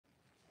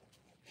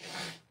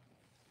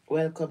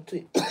Welcome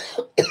to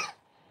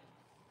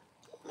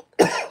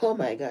oh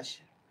my gosh.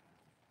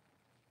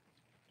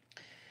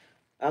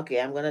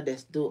 Okay, I'm gonna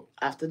just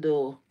have to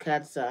do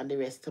Cancer and the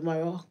rest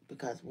tomorrow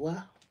because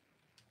what?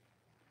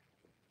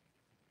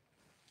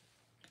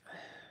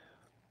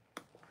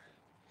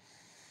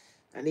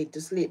 I need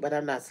to sleep, but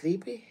I'm not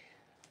sleepy.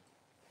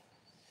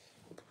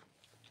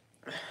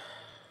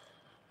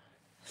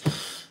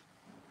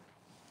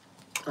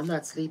 I'm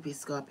not sleepy,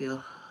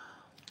 Scorpio.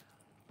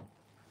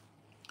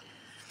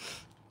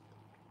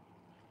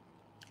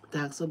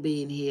 Thanks for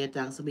being here.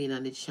 Thanks for being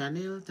on the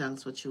channel.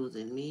 Thanks for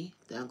choosing me.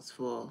 Thanks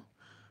for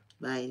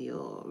buying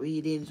your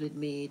readings with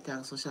me.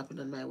 Thanks for shopping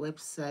on my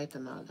website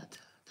and all that.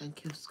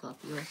 Thank you,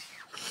 Scorpio.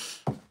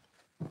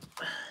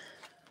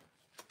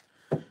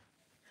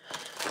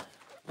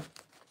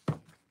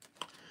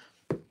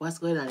 What's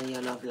going on in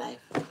your love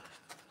life?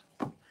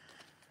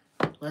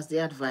 What's the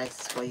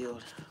advice for you?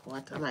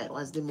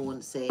 What's the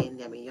moon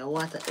saying? I mean, your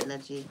water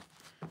energy.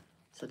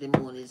 So the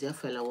moon is your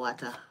fellow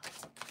water.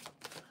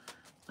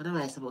 What am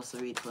I supposed to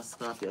read for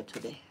Scorpio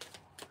today?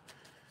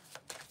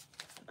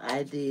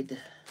 I did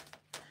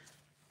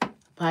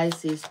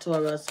Pisces,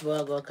 Taurus,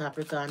 Virgo,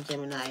 Capricorn,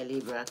 Gemini,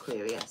 Libra,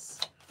 Aquarius.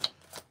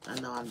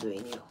 And now I'm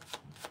doing you.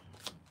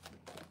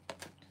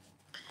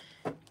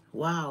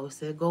 Wow,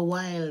 say go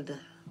wild.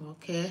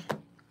 Okay.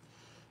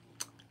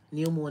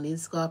 New moon in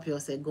Scorpio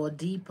say go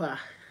deeper.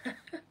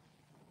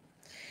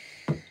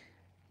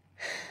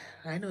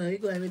 I know where you're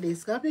going with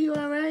this. Scorpio, you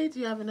alright?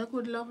 You having a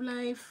good love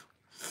life?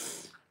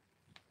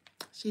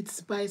 Shit's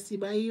spicy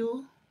by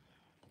you.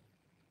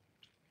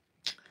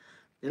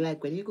 They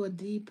like when you go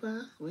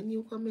deeper, when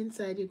you come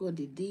inside, you go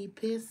the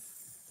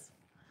deepest.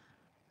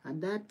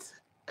 And that,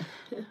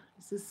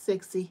 this is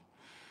sexy.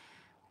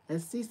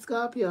 Let's see,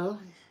 Scorpio.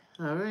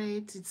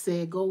 Alright, it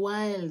say go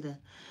wild.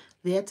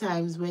 There are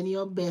times when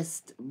your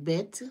best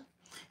bet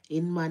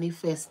in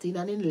manifesting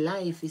and in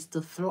life is to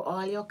throw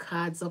all your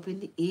cards up in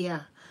the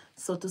air,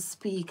 so to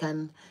speak,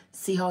 and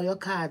see how your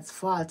cards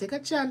fall. Take a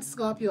chance,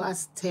 Scorpio,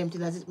 as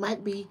tempting as it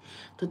might be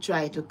to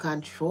try to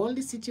control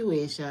the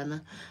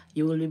situation.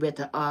 You will be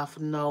better off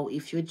now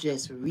if you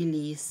just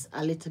release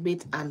a little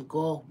bit and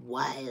go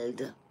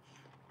wild.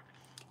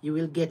 You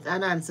will get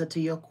an answer to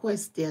your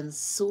questions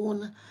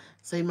soon,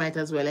 so you might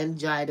as well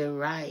enjoy the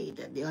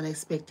ride. The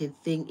unexpected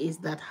thing is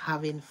that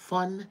having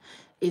fun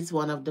is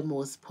one of the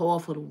most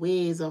powerful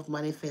ways of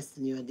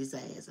manifesting your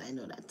desires. I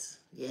know that.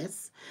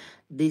 Yes.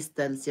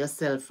 Distance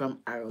yourself from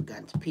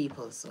arrogant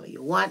people. So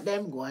you want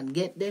them, go and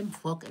get them.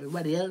 Fuck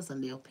everybody else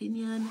and their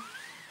opinion.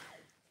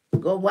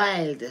 Go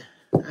wild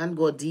and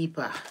go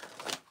deeper.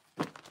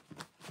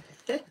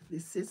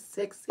 This is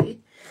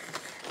sexy.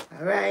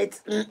 All right.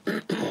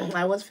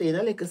 I was feeling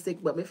a little sick,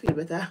 but I feel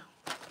better.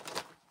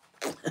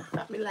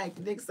 I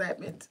like the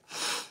excitement.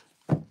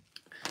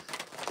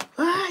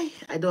 Why?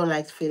 I don't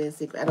like feeling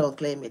sick. I don't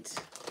claim it.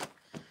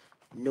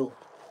 No.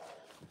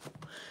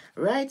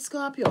 Right,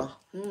 Scorpio.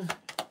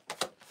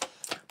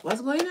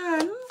 What's going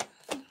on?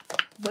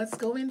 What's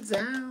going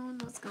down?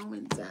 What's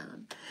going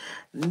down?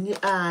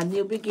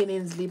 New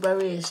beginnings,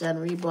 liberation,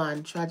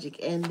 reborn, tragic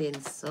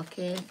endings.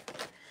 Okay.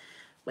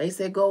 But you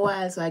say go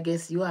wild, so I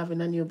guess you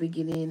having a new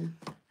beginning.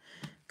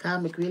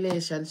 Karmic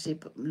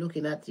relationship,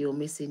 looking at you,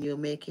 missing you,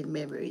 making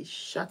memories.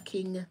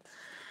 Shocking.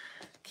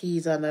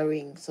 Keys on a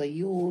ring. So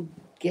you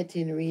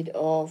getting rid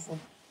of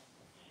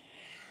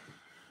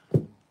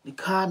the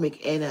karmic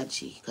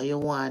energy. Because you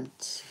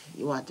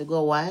want to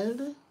go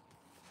wild.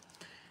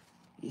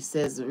 It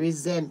says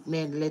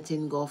resentment,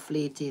 letting go,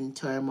 fleeting,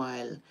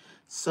 turmoil,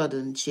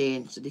 sudden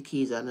change to the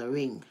keys on a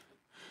ring.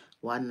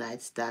 One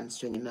night stand,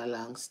 stringing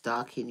along,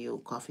 stalking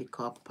you, coffee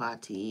cup,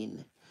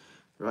 partying,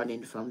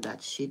 running from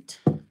that shit.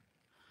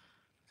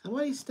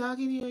 Somebody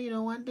stalking you, you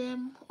don't want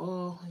them?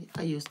 Or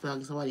are you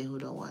stalking somebody who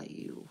don't want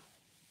you?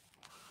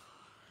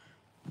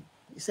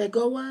 You say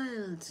go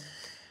wild.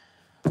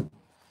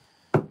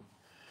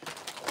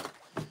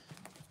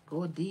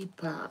 Go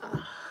deeper.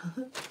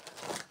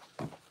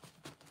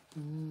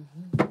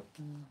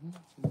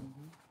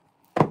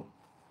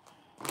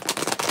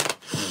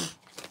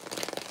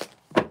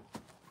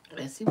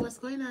 Let's see what's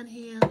going on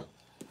here.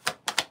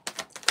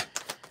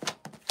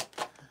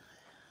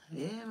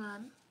 Yeah,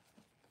 man.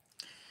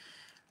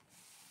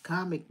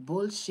 Karmic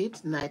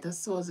bullshit. Knight of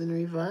Swords in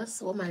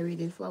reverse. What am I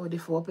reading for with the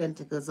 4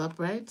 Pentacles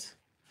upright?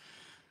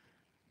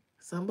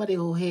 Somebody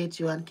who hates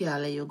you and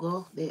can't let you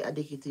go. They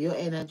addicted to your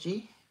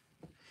energy.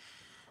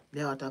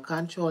 They're out of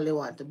control. They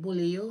want to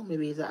bully you.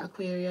 Maybe it's an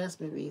Aquarius.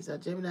 Maybe it's a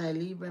Gemini,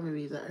 Libra.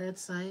 Maybe it's an Earth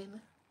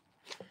sign.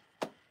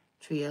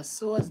 3 of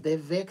Swords. They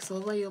vex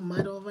over you.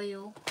 Mad over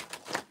you.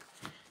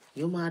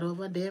 You mad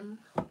over them.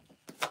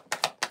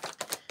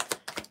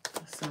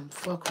 Some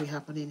fuckery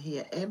happening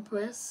here.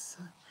 Empress.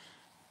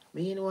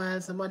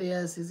 Meanwhile, somebody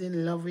else is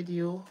in love with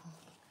you.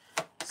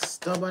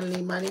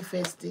 Stubbornly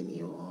manifesting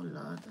you. Oh,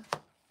 Lord.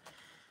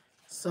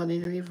 Sun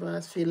in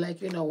reverse. Feel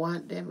like you don't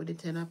want them with the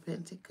 10 of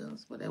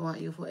Pentacles. But they want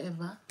you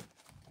forever.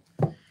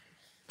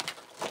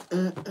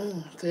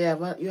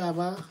 So you have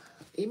a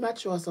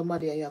immature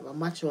somebody and you have a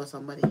mature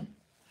somebody.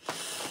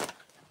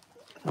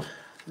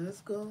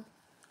 Let's go.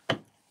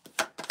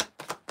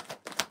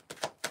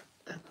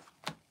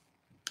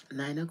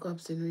 9 of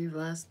Cups in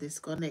reverse,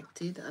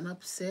 disconnected and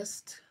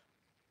obsessed.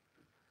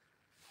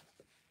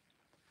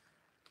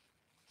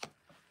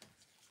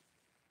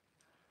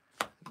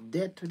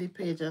 Death to the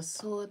Page of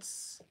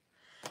Swords,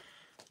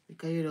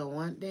 because you don't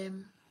want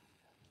them.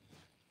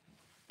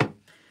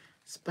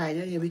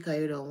 Spider here because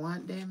you don't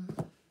want them.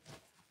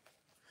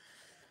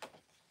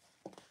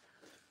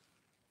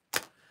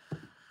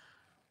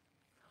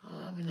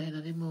 Oh, I'm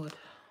in the mood.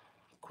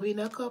 Queen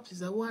of Cups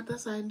is a water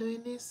sign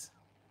doing this.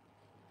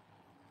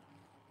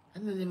 I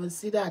didn't even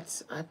see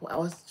that. I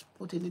was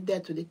putting the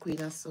death to the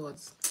Queen of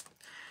Swords.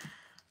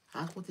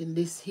 I'm putting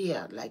this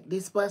here. Like,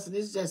 this person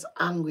is just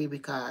angry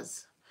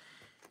because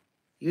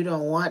you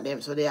don't want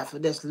them, so they have to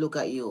just look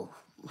at you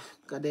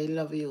because they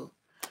love you.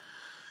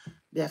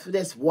 They have to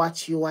just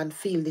watch you and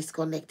feel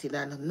disconnected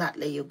and not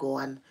let you go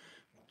and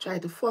try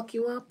to fuck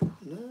you up.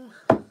 No.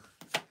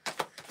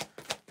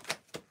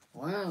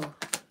 Wow.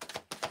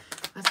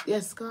 That's,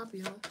 yes,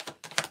 Scorpio.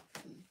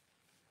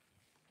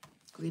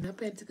 Queen of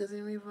Pentacles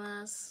in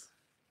reverse.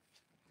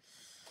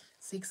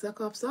 6 of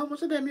Cups. How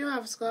much of them you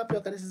have, Scorpio?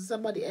 Because this is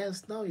somebody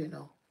else now, you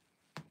know.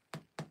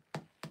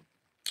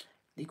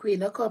 The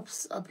Queen of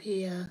Cups up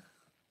here,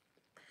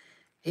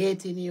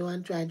 hating you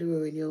and trying to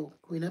ruin you.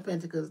 Queen of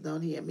Pentacles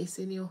down here,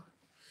 missing you.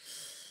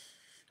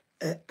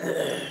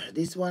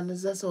 This one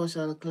is a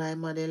social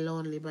climber. They're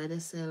lonely by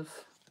themselves.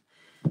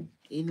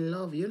 In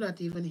love. You're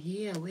not even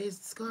here. Where's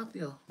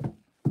Scorpio?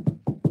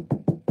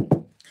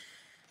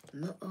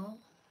 No.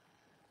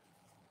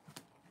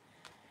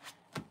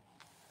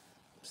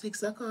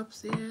 6 of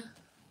Cups here.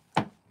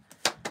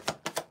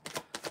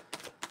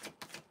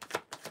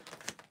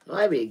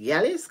 Why be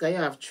gallus? Because you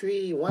have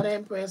 3. 1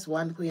 Empress,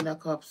 1 Queen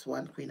of Cups,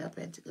 1 Queen of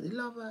Pentacles. The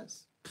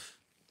lovers.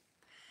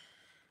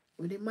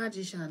 With the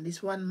Magician.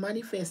 This one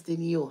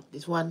manifesting you.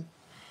 This one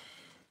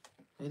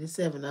with the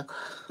 7 of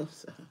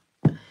Cups.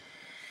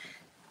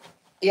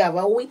 You have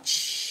a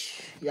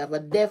witch. You have a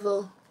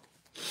devil.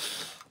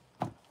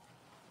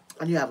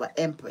 And you have an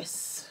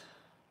Empress.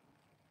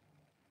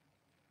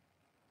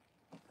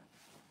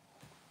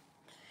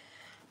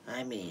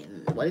 I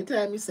mean, by the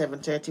time is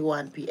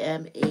 7:31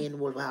 p.m. in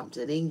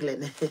Wolverhampton,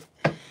 England.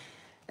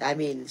 I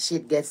mean,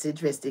 shit gets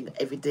interesting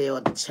every day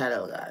on the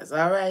channel, guys.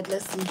 All right,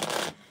 let's see.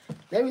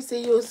 Let me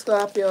see you,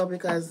 Scorpio,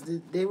 because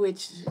the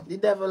witch, the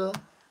devil,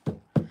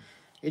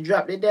 you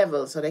drop the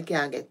devil so they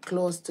can't get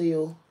close to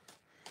you.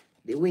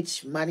 The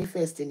witch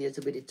manifesting you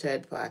to be the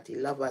third party.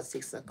 Lover,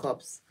 6 of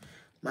Cups,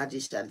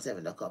 Magician,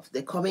 7 of Cups.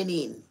 They're coming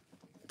in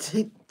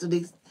to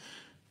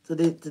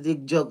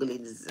the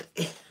jugglings.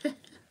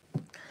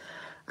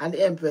 And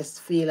the Empress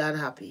feel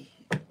unhappy.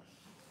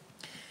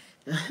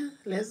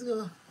 Let's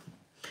go.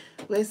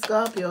 Well,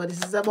 Scorpio,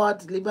 this is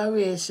about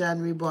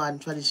liberation, reborn,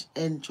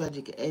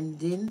 tragic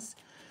endings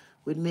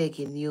with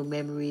making new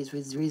memories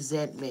with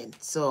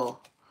resentment. So,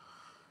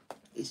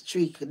 it's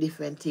 3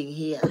 different things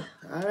here.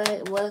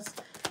 Alright, what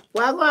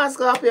going,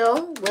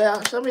 Scorpio?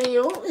 Well, show me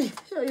you.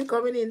 Are you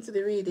coming into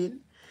the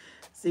reading?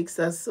 6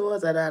 of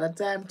Swords at another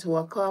time, 2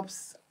 of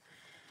Cups,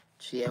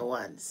 3 of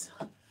Wands.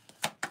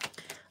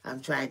 I'm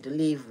trying to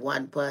leave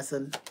one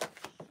person.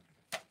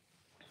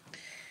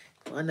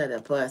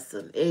 Another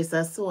person. Ace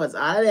of Swords.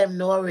 All of them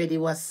know already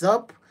what's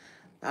up.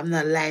 I'm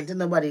not lying to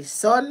nobody's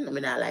son. I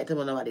mean, I lie to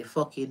nobody's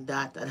fucking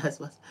daughter. That's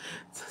what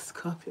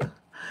Scorpio.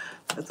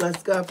 That's what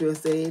Scorpio is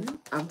saying.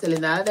 I'm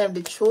telling all of them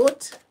the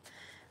truth.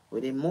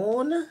 With the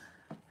moon,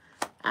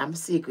 I'm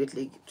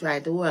secretly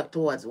trying to work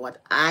towards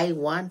what I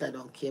want. I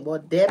don't care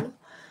about them.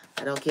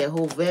 I don't care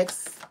who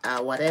vex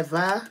or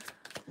whatever.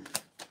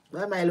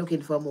 Why am I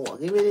looking for more?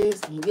 Give me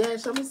this. Yeah,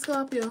 show me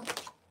Scorpio.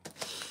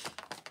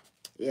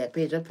 Yeah,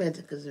 Page of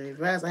Pentacles in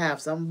reverse. I have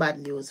some bad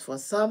news for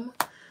some.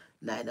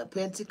 9 of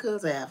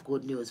Pentacles. I have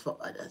good news for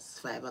others.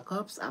 5 of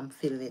Cups. I'm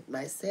feeling it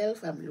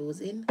myself. I'm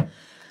losing.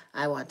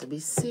 I want to be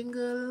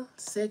single,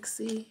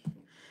 sexy.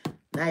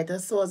 Knight of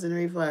Swords in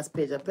reverse.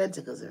 Page of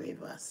Pentacles in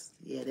reverse.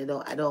 Yeah,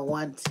 I don't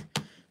want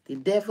the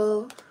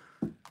devil.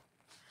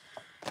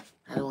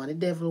 I don't want the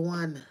devil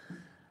one.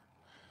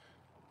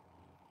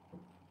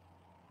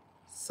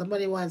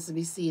 Somebody wants to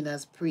be seen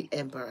as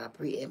pre-emperor,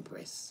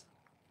 pre-empress.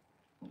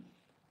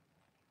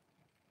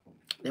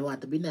 They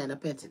want to be 9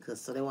 of Pentacles,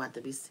 so they want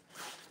to be...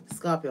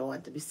 Scorpio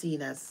want to be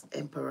seen as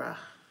emperor.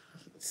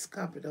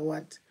 Scorpio don't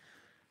want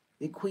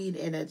the queen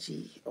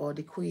energy or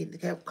the queen.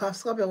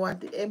 Scorpio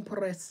want the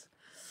empress.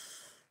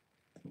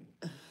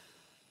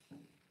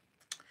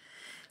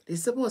 This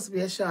is supposed to be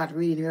a short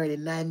reading. We're already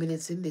 9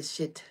 minutes in this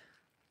shit.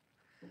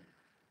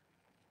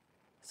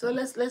 So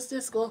let's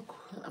just go.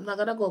 I'm not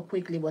gonna go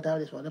quickly, but I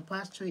just want to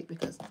pass through it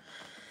because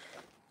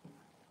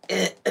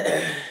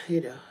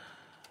you know.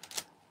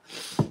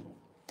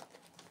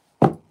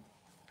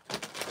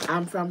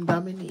 I'm from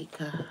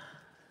Dominica.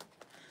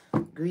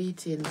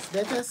 Greetings.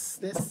 Let's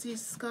see,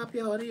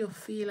 Scorpio, how do you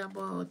feel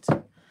about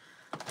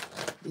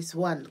this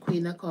one,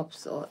 Queen of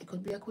Cups? Or it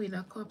could be a Queen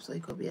of Cups, or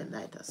it could be a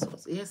Knight of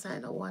Swords. Air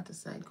sign or water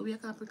sign. It could be a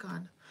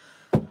Capricorn.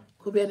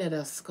 Could be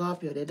another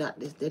Scorpio.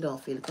 They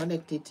don't feel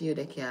connected to you.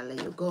 They can't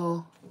let you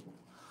go.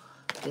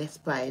 They're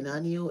spying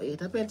on you.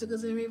 8 of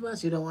Pentacles in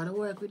reverse. You don't want to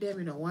work with them.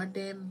 You don't want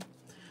them.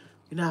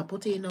 You're not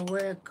putting in the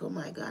work. Oh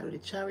my God, with the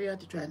Chariot,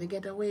 you're trying to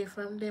get away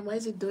from them. Why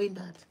is it doing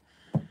that?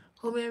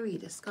 How may I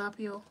read it?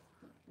 Scorpio.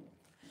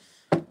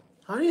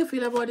 How do you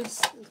feel about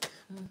this?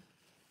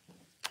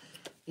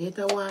 8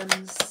 of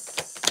Wands,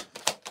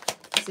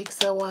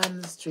 6 of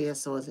Wands, 3 of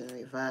Swords in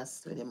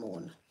reverse with the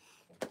moon.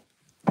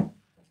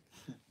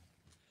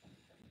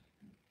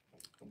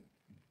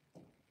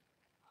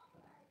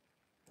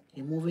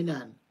 You're moving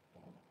on.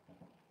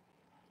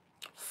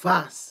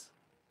 Fast.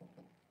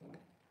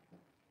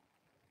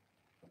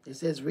 It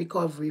says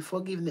recovery,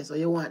 forgiveness. Or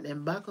you want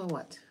them back or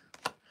what?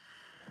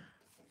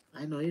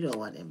 I know you don't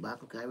want them back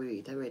because I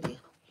read it already.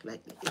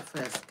 Like the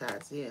first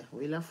cards here.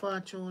 Wheel of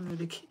Fortune with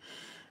the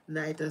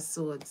Knight of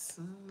Swords.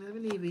 Let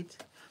me leave it.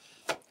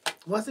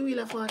 What's the Wheel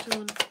of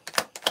Fortune?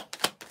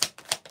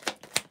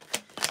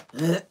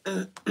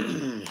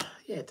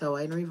 Yeah,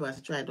 Tower in reverse.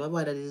 Trying to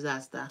avoid a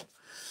disaster.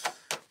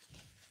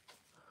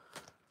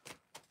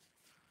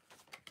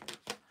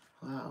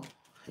 Wow.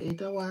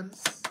 8 of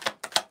Wands.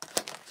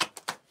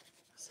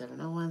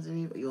 7 of Wands.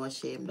 You're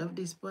ashamed of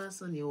this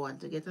person. You want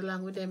to get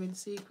along with them in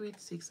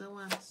secret. 6 of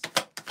Wands.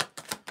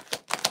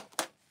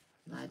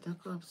 Knight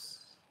of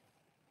Cups.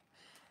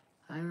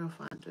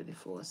 Hierophant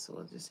 24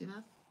 Swords. You see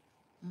that?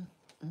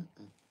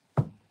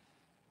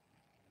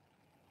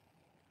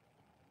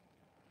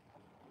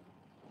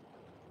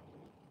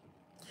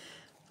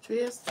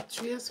 Three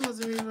of Swords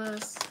in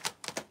reverse.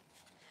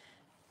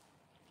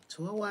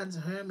 2 of Wands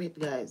Hermit,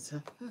 guys.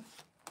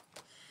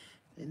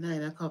 The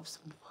 9 of Cups.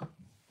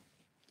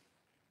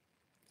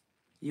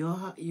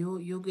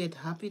 You get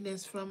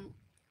happiness from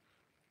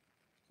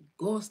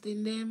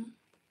ghosting them.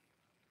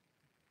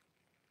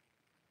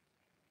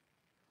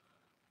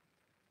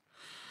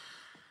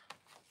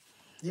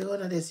 You're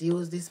gonna just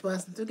use this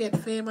person to get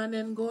fame and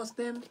then ghost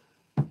them.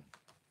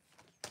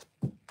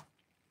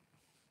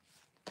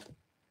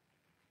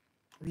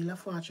 Wheel of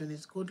Fortune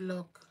is good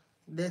luck,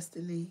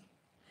 destiny,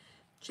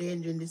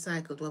 changing the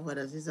cycle to avoid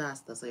a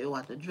disaster. So you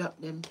want to drop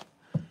them.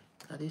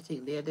 Because you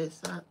think they're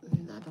this. I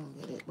don't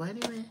get it. But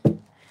anyway.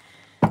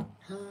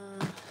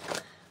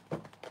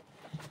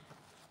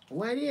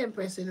 Why the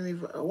Empress in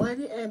reverse? Why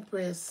the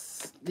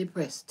Empress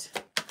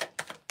depressed?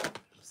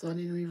 Sun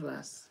in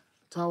reverse.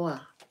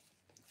 Tower.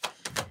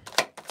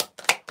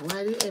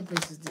 Why the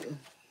Empress is the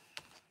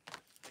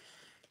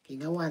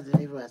King of Wands in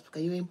reverse?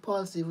 Because you're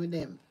impulsive with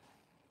them.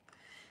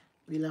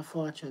 Wheel of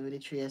Fortune with the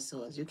 3 of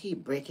Swords. You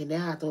keep breaking their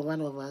heart over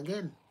and over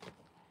again.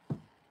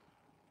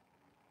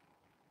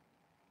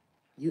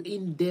 You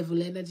in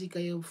devil energy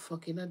because you're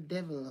fucking a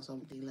devil or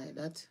something like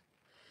that.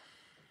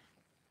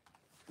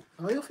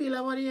 How you feel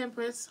about the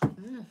Empress?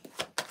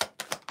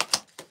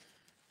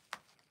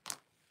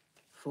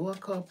 4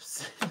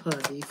 Cups.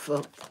 What the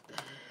fuck?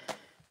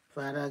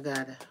 Father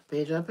God.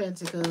 Page of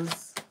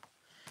Pentacles.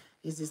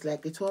 Is this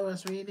like the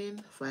Taurus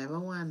reading? 5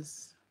 of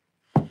Wands.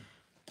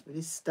 With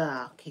the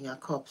Star, King of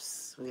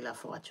Cups. Wheel of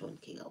Fortune,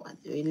 King of Wands.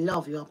 You're in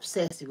love, you're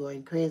obsessed, you're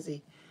going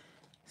crazy.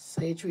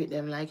 So you treat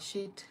them like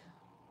shit.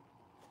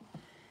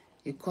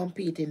 You're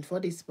competing for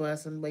this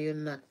person, but you're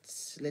not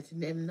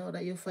letting them know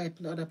that you're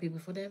fighting other people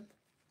for them.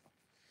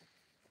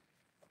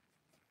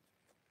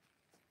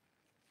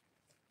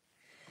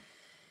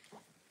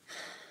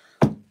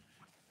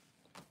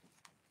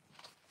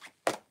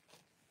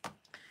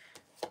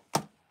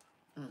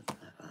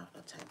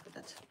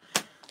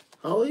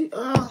 How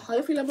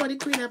you feel about the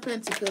Queen of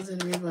Pentacles in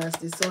reverse?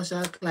 The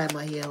social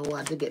climber here who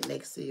want to get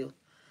next to you.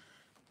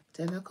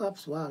 10 of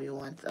Cups. Wow, you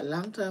want a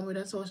long time with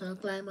a social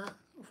climber.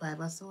 5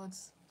 of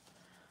Swords.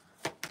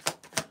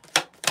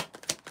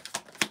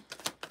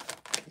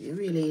 You're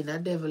really in a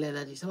devil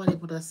energy. Somebody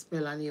put a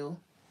spell on you.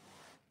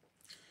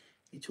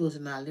 You're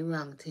choosing all the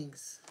wrong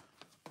things.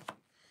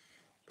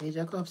 Page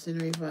of Cups in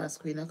reverse.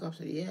 Queen of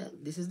Cups. Yeah,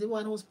 this is the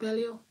one who spell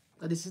you.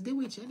 But this is the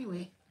witch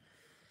anyway.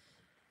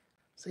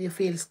 So you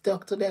feel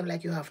stuck to them,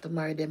 like you have to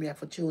marry them, you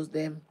have to choose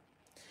them.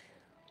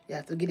 You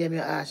have to give them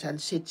your ash and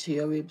shit to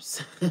your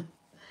ribs.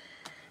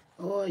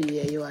 Oh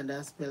yeah, you want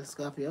that spell,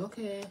 Scorpio.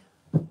 Okay.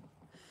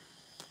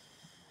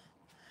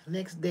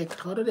 Next deck,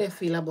 how do they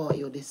feel about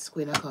you, this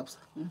Queen of Cups?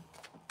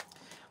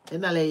 They're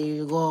not letting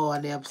you go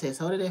and they're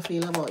obsessed. How do they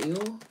feel about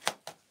you?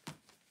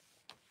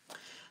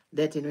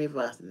 Death in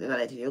reverse. They're not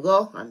letting you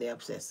go and they're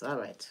obsessed.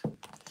 Alright. I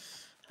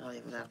don't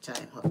even have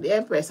time. The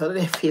Empress, how do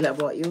they feel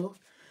about you?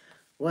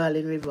 Well,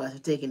 in reverse,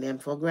 taking them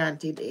for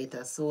granted. 8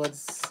 of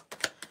Swords.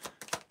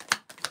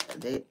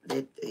 The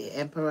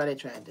Emperor, they're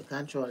trying to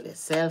control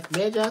themselves.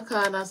 Major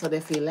Arcana, so they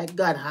feel like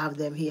God have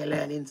them here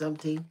learning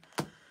something.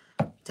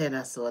 10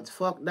 of Swords.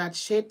 Fuck that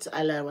shit.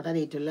 I learn what I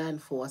need to learn.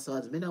 4 of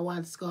Swords. Me no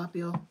want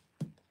Scorpio.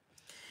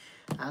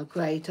 I'll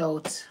cry it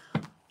out.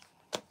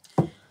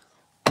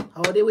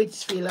 How the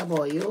witch feel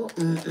about you?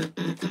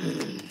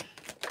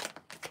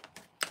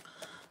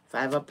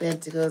 5 of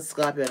Pentacles,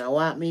 Scorpio. I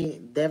want me,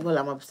 devil,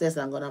 I'm obsessed.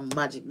 I'm gonna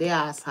magic the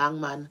ass,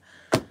 hangman,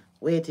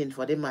 waiting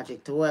for the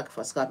magic to work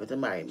for Scorpio to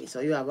marry me. So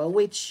you have a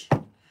witch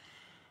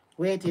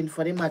waiting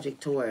for the magic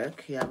to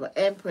work. You have an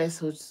empress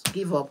who's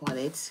give up on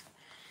it.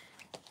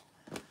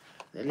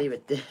 They leave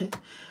it there.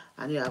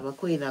 And you have a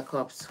queen of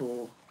cups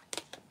who,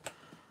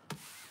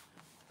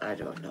 I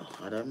don't know.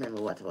 I don't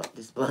remember what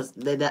this was.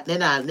 They're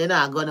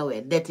not gone away.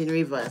 Death in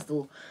reverse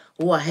who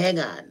are hang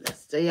on.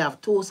 So you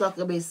have two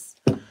succubus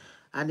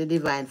and the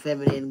divine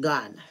feminine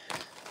gone.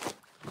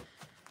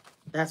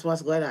 That's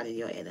what's going on in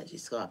your energy,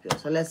 Scorpio.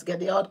 So let's get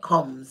the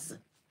outcomes.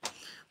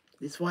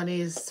 This one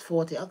is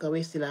 40. Okay,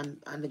 we're still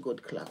on the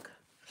good clock.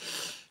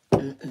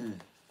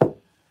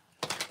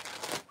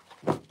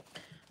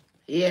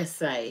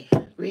 Yes,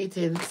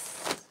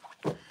 greetings.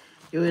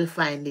 You will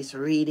find this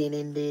reading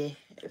in the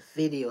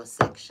video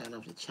section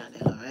of the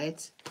channel,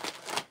 alright?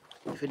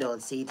 If you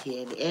don't see it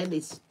here in the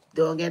end,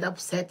 don't get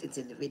upset, it's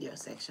in the video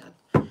section.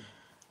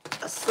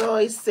 So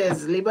it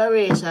says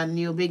liberation,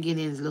 new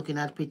beginnings, looking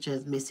at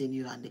pictures, missing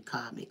you and the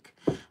karmic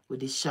with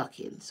the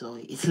shocking. So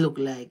it look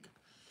like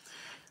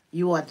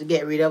you want to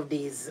get rid of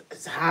these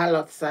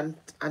harlots and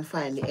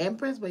find the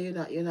empress, but you're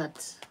not.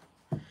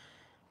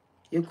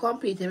 You're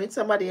competing with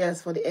somebody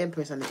else for the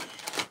empress, and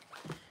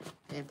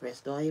the empress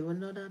don't even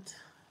know that.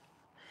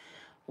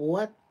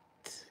 What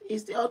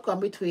is the outcome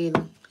between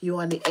you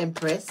and the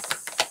empress?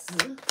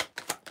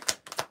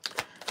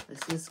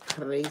 This is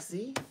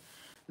crazy.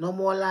 No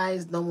more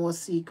lies, no more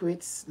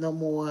secrets, no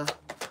more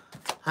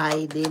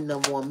hiding, no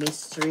more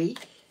mystery.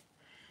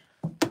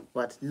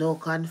 But no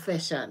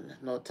confession,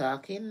 no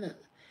talking,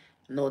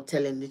 no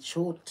telling the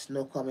truth,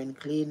 no coming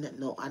clean,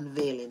 no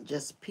unveiling.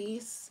 Just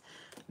peace,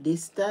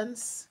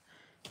 distance,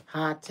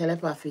 heart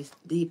telepathy,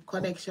 deep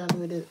connection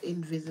with the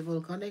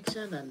invisible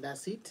connection, and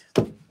that's it.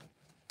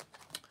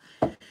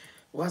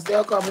 What's the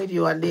outcome with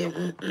you and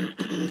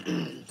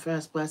the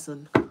first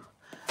person?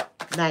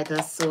 Knight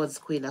of Swords,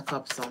 Queen of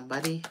Cups,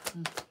 somebody.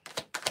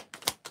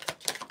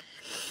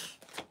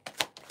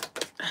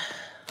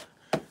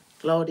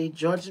 Cloudy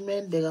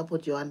judgment, they're going to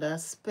put you under a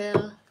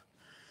spell.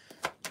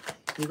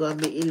 You're going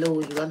to be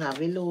illusion, you're going to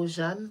have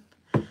illusion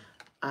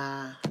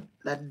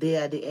that they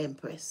are the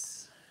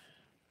empress.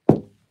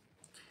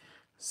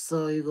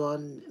 So you're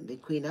going, the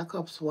Queen of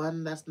Cups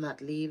one that's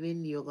not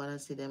leaving, you're going to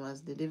see them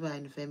as the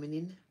divine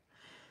feminine.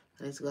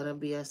 And it's going to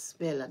be a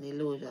spell, an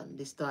illusion,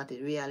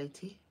 distorted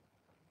reality.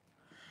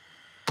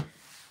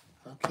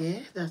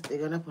 Okay, they're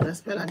going to put a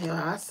spell on your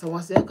ass. So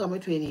what's the outcome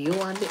between you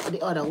and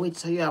the other witch?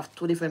 So you have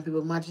two different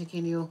people magic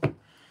in you.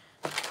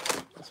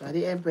 That's why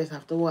the empress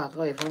have to walk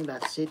away from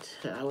that shit.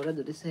 I would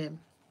do the same.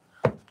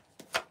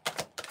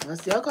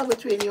 What's the outcome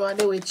between you and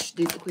the witch?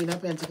 The Queen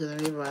of Pentacles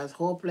and Reverse.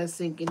 Hopeless,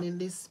 sinking in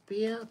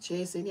despair,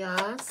 chasing your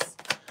ass.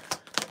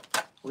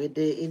 With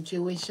the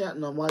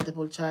intuition, no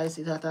multiple choice,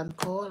 it hot and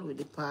cold. With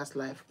the past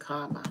life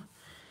karma.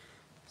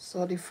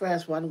 So the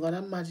first one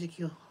gonna magic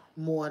you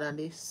more than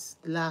this.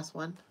 The last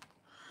one.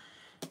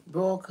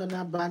 Broken,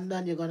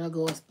 abandoned, you're gonna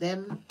ghost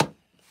them.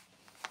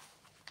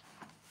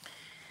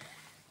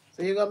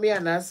 So you're gonna be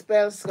on a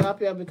spell,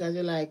 Scorpio, because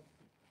you're like,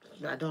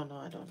 I don't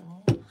know.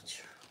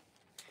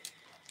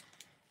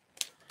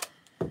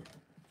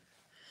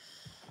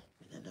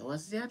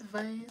 What's the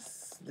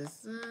advice?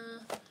 This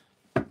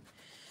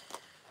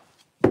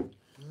you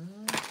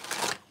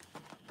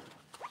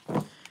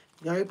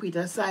gotta repeat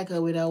a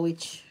cycle with a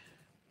witch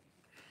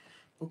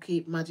who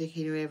keep magicking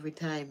you every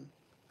time.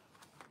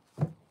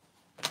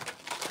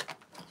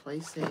 That's what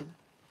he's saying.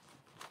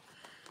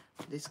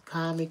 This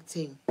karmic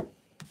thing.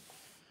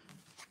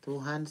 Two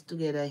hands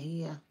together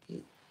here.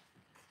 You're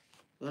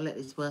gonna let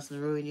this person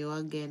ruin you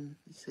again.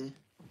 You see?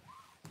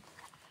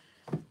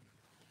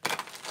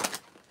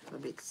 A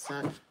bit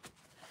sad.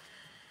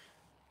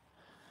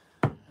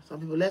 Some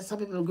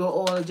people grow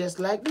old just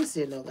like this,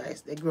 you know,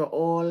 guys. They grow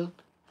old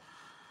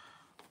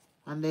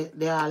and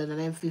they're all in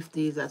their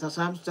 50s. That's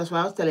why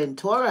I was telling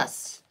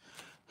Taurus.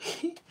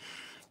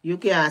 You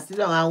can't sit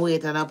down and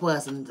wait on a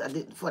person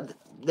for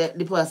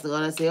the person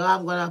gonna say, oh,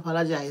 I'm gonna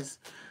apologize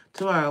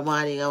tomorrow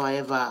morning or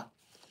whatever.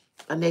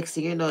 And next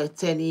thing you know,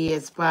 10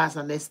 years pass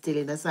and they're still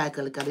in a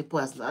cycle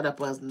because the other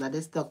person that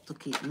they stuck to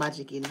keep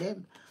magic in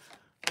them.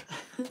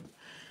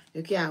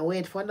 You can't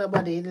wait for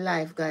nobody in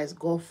life, guys.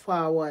 Go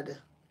forward.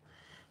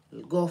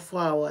 Go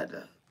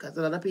forward. Because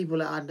a lot of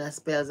people are under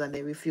spells and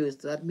they refuse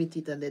to admit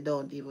it and they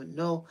don't even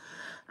know.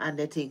 And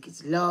they think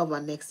it's love.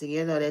 And next thing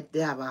you know, they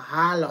have a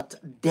harlot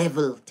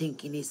devil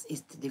thinking it's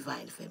the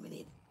divine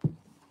feminine.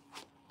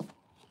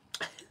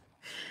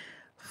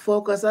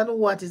 Focus on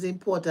what is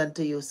important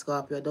to you,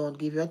 Scorpio. Don't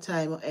give your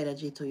time or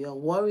energy to your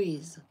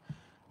worries.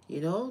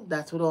 You know,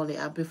 that would only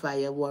amplify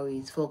your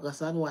worries.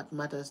 Focus on what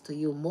matters to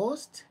you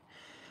most.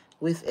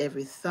 With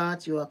every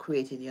thought, you are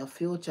creating your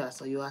future.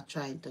 So you are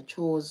trying to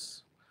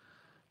choose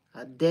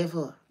a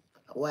devil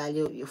while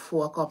you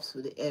 4 cups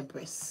with the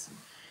empress.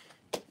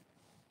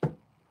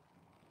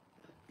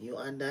 You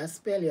under a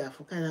spell. You have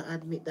to kind of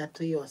admit that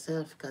to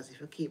yourself. Because if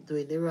you keep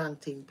doing the wrong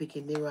thing,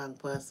 picking the wrong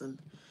person,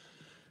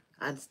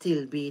 and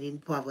still being in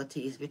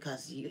poverty, is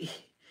because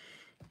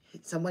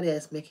somebody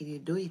else making you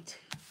do it.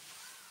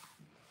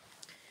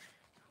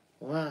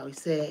 Wow, we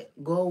say,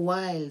 go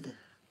wild.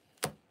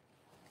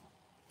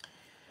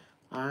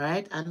 All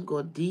right, and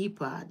go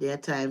deeper. There are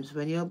times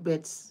when your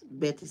bet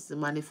is to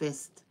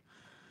manifest,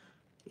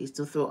 is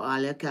to throw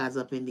all your cards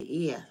up in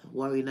the air.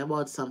 Worrying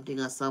about something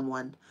or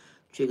someone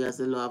triggers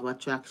the law of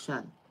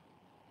attraction.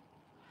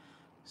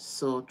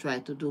 So try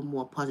to do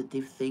more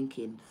positive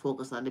thinking.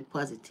 Focus on the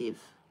positive.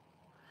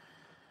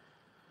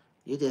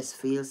 You just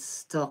feel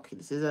stuck.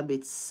 This is a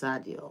bit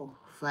sad, yo.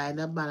 Find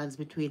a balance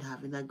between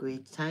having a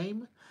great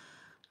time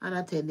and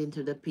attending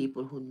to the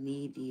people who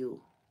need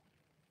you.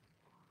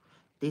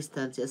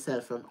 Distance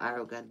yourself from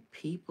arrogant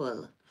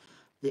people.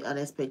 The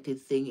unexpected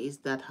thing is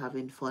that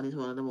having fun is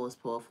one of the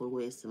most powerful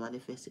ways to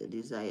manifest your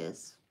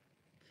desires.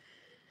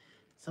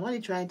 Somebody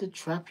trying to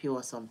trap you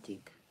or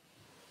something.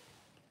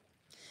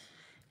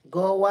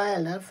 Go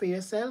wild and free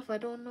yourself. I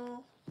don't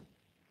know.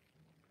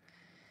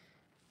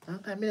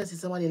 Sometimes I see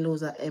somebody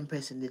lose an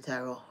empress in the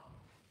tarot.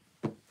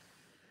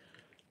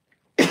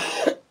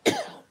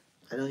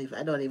 I don't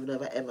even know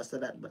if I ever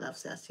said that, but I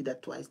see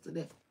that twice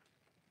today.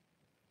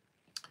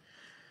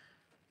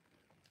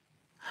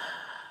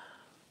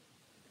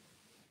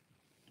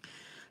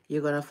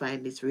 You're gonna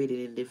find this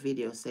reading in the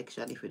video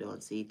section if you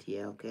don't see it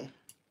here, okay?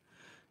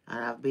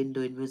 And I've been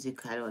doing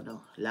music, I don't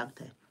know, long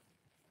time.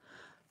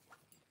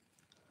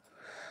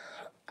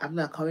 I'm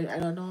not coming, I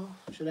don't know.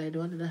 Should I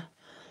do another?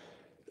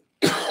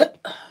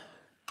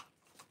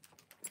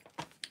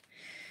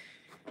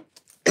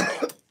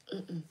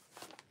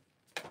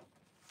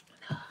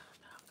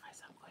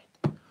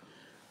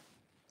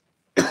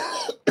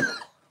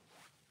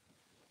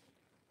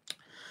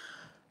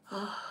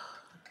 Oh,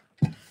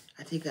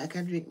 I think I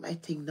can drink my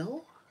thing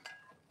now.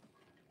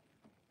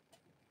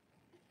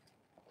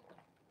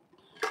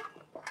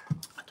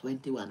 At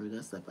 21, we're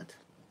gonna stop at.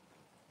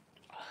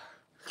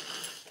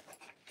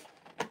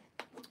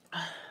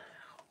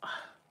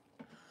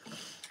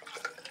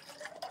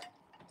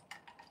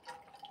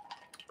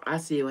 I'll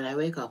see you when I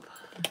wake up.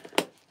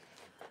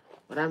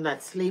 But I'm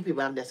not sleepy,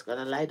 but I'm just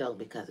gonna lie down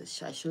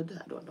because I should.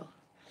 I don't know.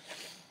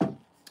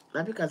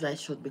 Not because I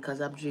should,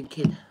 because I'm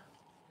drinking.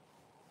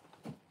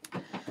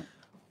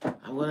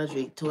 I'm gonna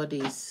drink 2 of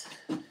these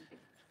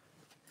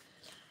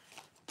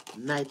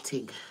night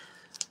thing.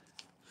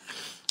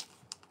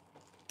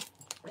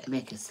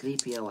 Make you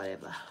sleepy or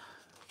whatever.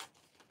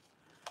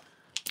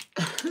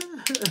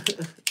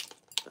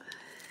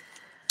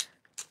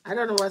 I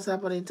don't know what's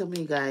happening to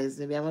me, guys.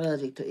 Maybe I'm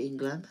allergic to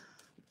England.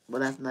 But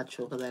that's not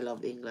true because I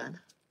love England.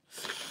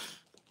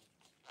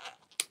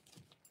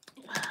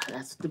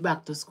 That's the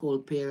back to school.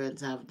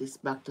 Parents have this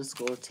back to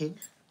school thing.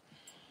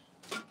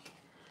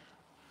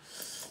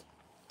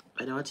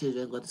 When our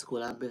children go to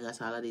school and bring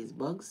us all of these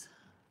bugs.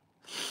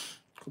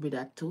 Could be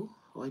that too.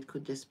 Or it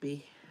could just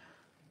be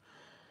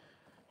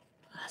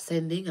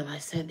ascending. Am I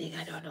ascending?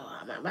 I don't know.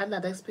 I'm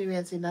not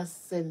experiencing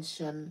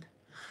ascension.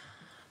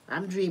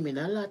 I'm dreaming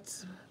a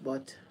lot.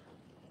 But